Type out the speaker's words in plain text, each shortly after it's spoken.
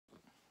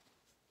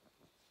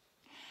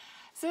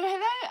So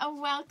hello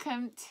and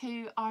welcome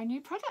to our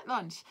new product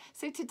launch.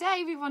 So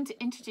today we want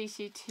to introduce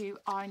you to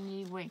our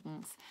new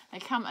wings. They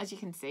come, as you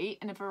can see,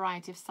 in a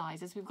variety of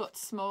sizes. We've got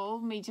small,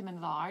 medium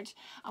and large,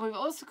 and we've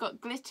also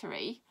got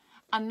glittery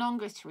and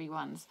non-glittery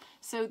ones.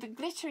 So the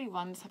glittery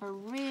ones have a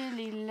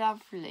really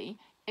lovely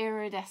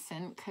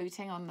iridescent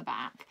coating on the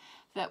back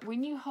that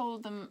when you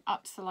hold them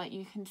up so like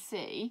you can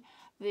see,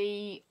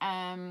 the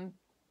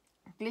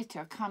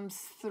glitter comes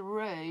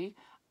through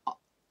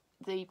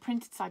the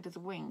printed side of the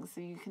wings,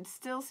 so you can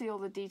still see all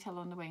the detail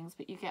on the wings,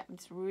 but you get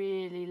this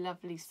really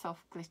lovely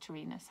soft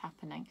glitteriness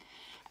happening.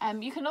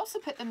 You can also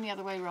put them the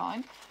other way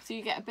around, so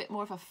you get a bit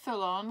more of a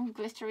full-on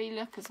glittery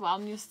look as well,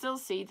 and you'll still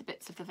see the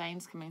bits of the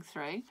veins coming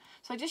through.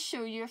 So I just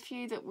show you a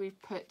few that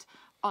we've put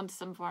onto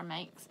some of our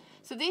makes.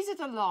 So these are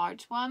the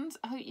large ones.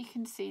 I hope you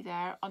can see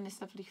there on this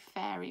lovely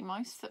fairy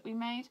mouse that we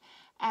made.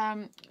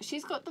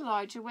 She's got the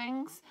larger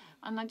wings,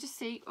 and I just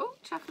see, oh,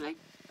 Truffly,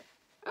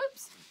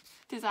 oops,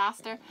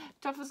 disaster.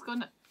 Truffle's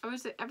gone, or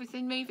is it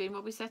everything moving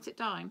while we set it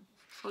down?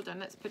 Hold on,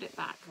 let's put it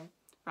back.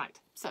 Right,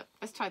 so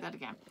let's try that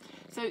again.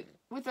 So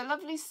with the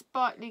lovely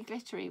sparkly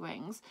glittery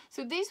wings,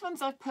 so these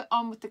ones I've put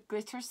on with the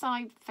glitter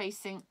side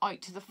facing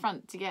out to the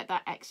front to get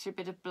that extra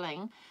bit of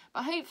bling,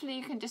 but hopefully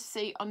you can just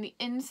see on the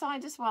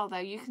inside as well though,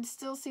 you can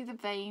still see the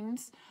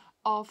veins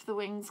of the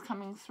wings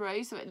coming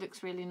through, so it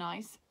looks really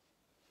nice.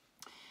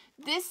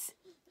 This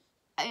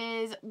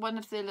is one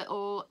of the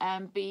little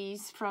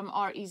bees from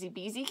our Easy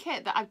Beesy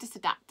kit that I've just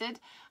adapted,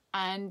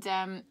 and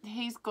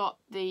he's got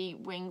the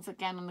wings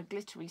again on the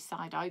glittery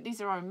side out. These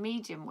are our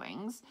medium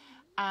wings,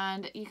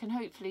 and you can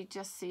hopefully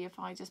just see, if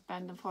I just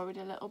bend them forward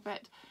a little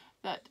bit,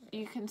 that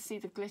you can see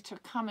the glitter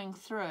coming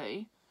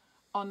through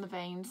on the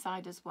vein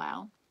side as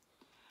well.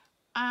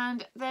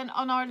 And then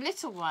on our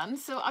little one,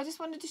 so I just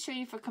wanted to show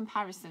you for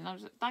comparison,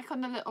 like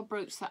on the little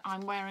brooch that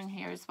I'm wearing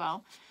here as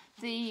well,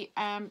 the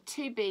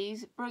two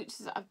bees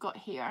brooches that I've got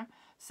here.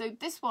 So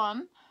this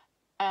one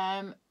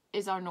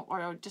is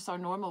just our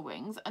normal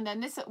wings, and then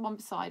this one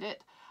beside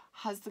it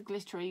has the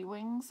glittery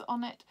wings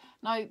on it.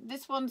 Now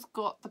this one's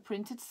got the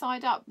printed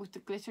side up with the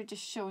glitter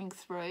just showing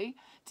through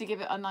to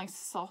give it a nice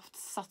soft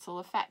subtle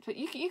effect, but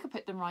you can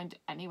put them around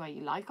any way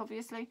you like,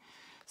 obviously.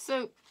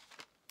 So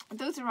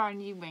those are our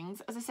new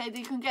wings. As I said,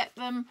 you can get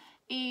them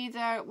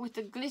either with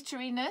the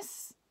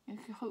glitteriness,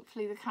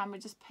 hopefully the camera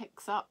just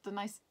picks up the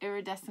nice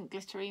iridescent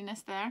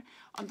glitteriness there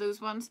on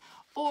those ones,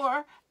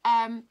 or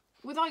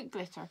without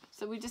glitter.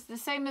 So we just the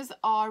same as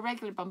our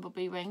regular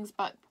bumblebee wings,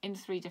 but in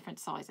 3 different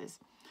sizes.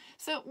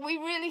 So we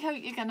really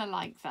hope you're going to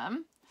like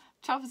them.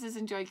 Truffles has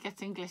enjoyed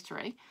getting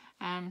glittery,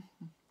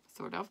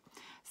 sort of.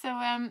 So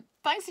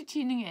thanks for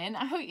tuning in.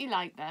 I hope you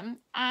like them,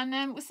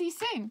 and we'll see you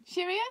soon.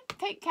 Cheerio,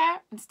 take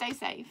care and stay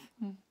safe.